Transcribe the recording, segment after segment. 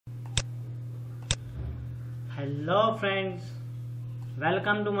Hello friends,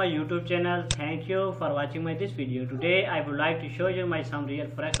 welcome to my YouTube channel. Thank you for watching this video. Today I would like to show you my some real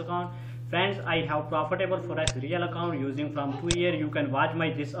Forex account. Friends, I have profitable Forex real account using from 2 years. You can watch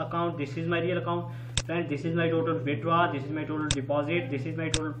my this account. This is my real account. Friends, this is my total withdrawal. This is my total deposit. This is my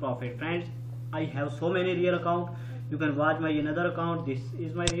total profit. Friends, I have so many real account. You can watch my another account. This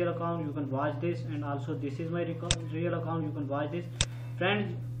is my real account. You can watch this, and also this is my real account. You can watch this.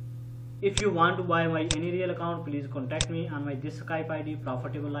 Friends, if you want to buy my any real account, please contact me on my this Skype ID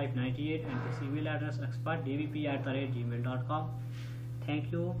profitable life 98 and this email address expertdvp@gmail.com.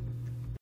 Thank you.